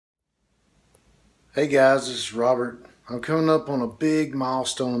Hey guys, this is Robert. I'm coming up on a big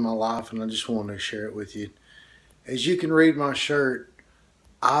milestone in my life and I just wanted to share it with you. As you can read my shirt,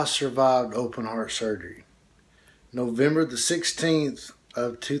 I survived open heart surgery. November the 16th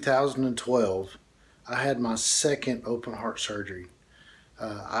of 2012, I had my second open heart surgery.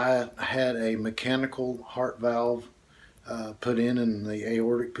 I had a mechanical heart valve put in the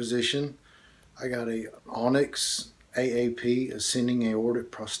aortic position. I got a Onyx AAP, ascending aortic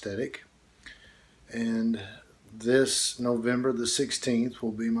prosthetic. And this November the 16th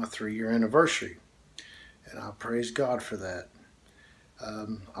will be my 3-year anniversary, and I praise God for that.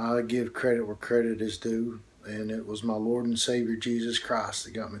 I give credit where credit is due, and it was my Lord and Savior Jesus Christ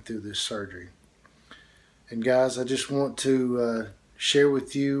that got me through this surgery. And guys, I just want to share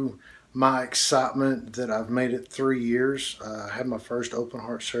with you my excitement that I've made it 3 years. I had my first open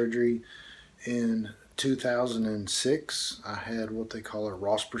heart surgery in 2006. I had what they call a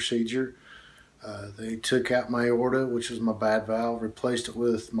Ross procedure. They took out my aorta, which was my bad valve, replaced it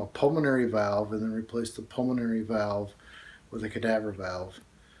with my pulmonary valve, and then replaced the pulmonary valve with a cadaver valve.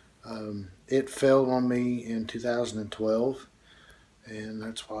 It failed on me in 2012, and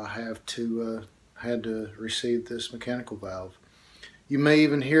that's why I had to receive this mechanical valve. You may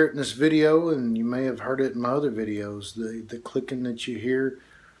even hear it in this video, and you may have heard it in my other videos. The clicking that you hear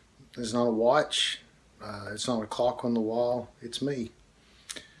is not a watch. It's not a clock on the wall. It's me.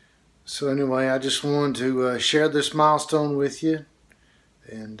 So anyway, I just wanted to share this milestone with you,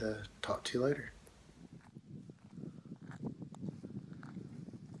 and talk to you later.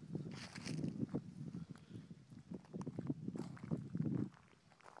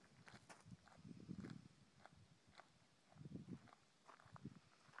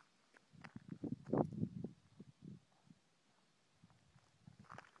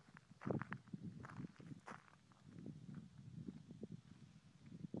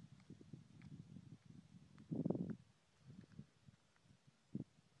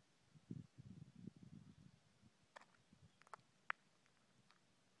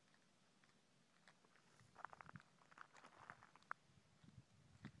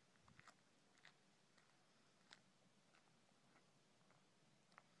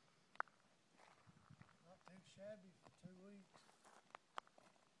 Not too shabby for 2 weeks.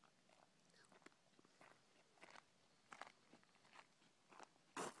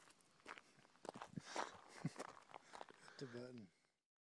 The button.